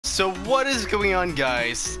So what is going on,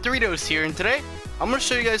 guys? Doritos here, and today I'm going to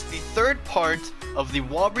show you guys the third part of the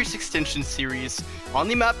Wallbreach extension series on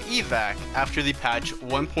the map Evac after the patch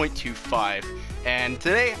 1.25. And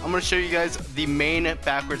today I'm going to show you guys the main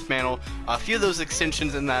backwards panel, a few of those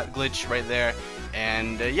extensions in that glitch right there.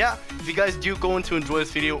 And yeah, if you guys do go on to enjoy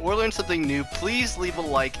this video or learn something new, please leave a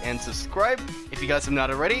like and subscribe if you guys have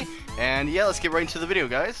not already. And yeah, let's get right into the video,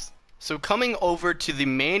 guys. So coming over to the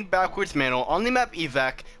main backwards panel on the map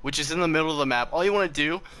Evac, which is in the middle of the map, all you want to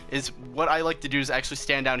do is, what I like to do is actually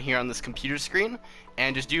stand down here on this computer screen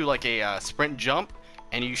and just do like a sprint jump,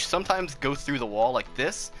 and you sometimes go through the wall like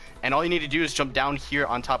this, and all you need to do is jump down here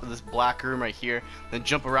on top of this black room right here, then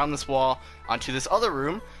jump around this wall onto this other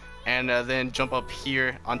room, and then jump up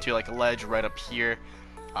here onto like a ledge right up here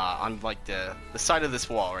on like the side of this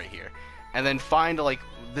wall right here. And then find like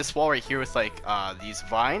this wall right here with like these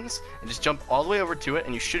vines, and just jump all the way over to it,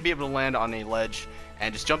 and you should be able to land on a ledge,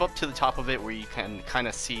 and just jump up to the top of it where you can kind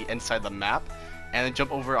of see inside the map, and then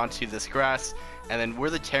jump over onto this grass, and then where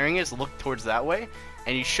the tearing is, look towards that way,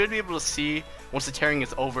 and you should be able to see once the tearing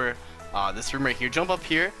is over this room right here. Jump up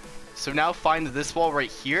here. So now find this wall right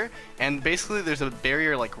here, and basically there's a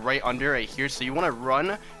barrier like right under right here, so you want to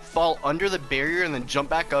run, fall under the barrier, and then jump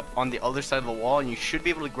back up on the other side of the wall, and you should be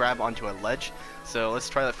able to grab onto a ledge. So let's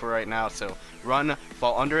try that for right now. So run,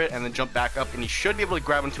 fall under it, and then jump back up, and you should be able to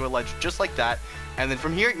grab onto a ledge just like that. And then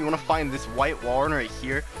from here you want to find this white wall run right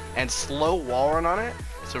here and slow wall run on it,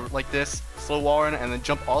 so like this, slow wall run, and then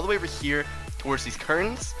jump all the way over here towards these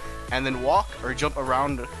curtains, and then walk or jump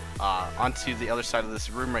around onto the other side of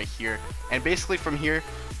this room right here, and basically from here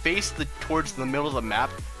face towards the middle of the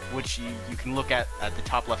map, which you can look at the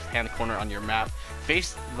top left hand corner on your map.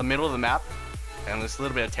 Face the middle of the map, and there's a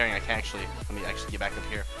little bit of tearing. Let me actually get back up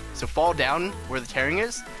here. So fall down where the tearing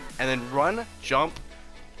is, and then run, jump,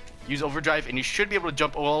 use overdrive, and you should be able to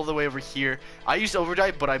jump all the way over here. I used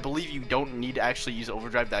overdrive, but I believe you don't need to actually use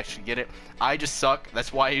overdrive to actually get it. I just suck,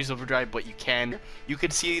 that's why I use overdrive, but you can. You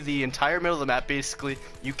can see the entire middle of the map basically.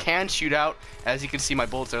 You can shoot out. As you can see, my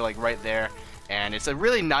bullets are like right there, and it's a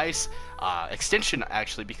really nice extension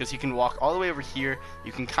actually, because you can walk all the way over here.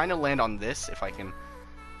 You can kind of land on this, if I can.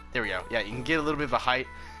 There we go. Yeah, you can get a little bit of a height.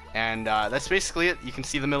 And that's basically it. You can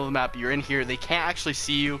see the middle of the map. You're in here. They can't actually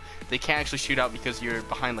see you. They can't actually shoot out because you're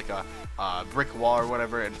behind like a brick wall or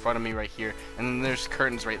whatever in front of me right here. And then there's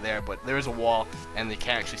curtains right there, but there's a wall and they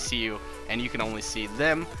can't actually see you, and you can only see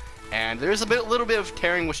them. And there's a little bit of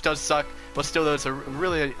tearing, which does suck, but still though, it's a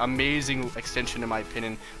really amazing extension in my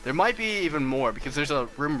opinion. There might be even more, because there's a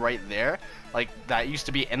room right there like that used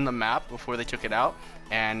to be in the map before they took it out,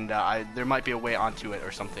 and there might be a way onto it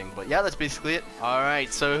or something. But yeah, that's basically it.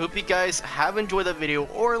 Alright, so I hope you guys have enjoyed that video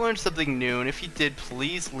or learned something new, and if you did,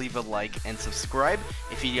 please leave a like and subscribe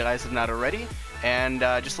if you guys have not already. And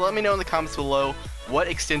just let me know in the comments below what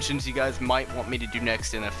extensions you guys might want me to do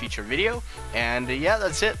next in a future video. And yeah,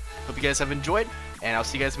 that's it. Hope you guys have enjoyed, and I'll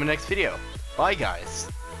see you guys in my next video. Bye, guys.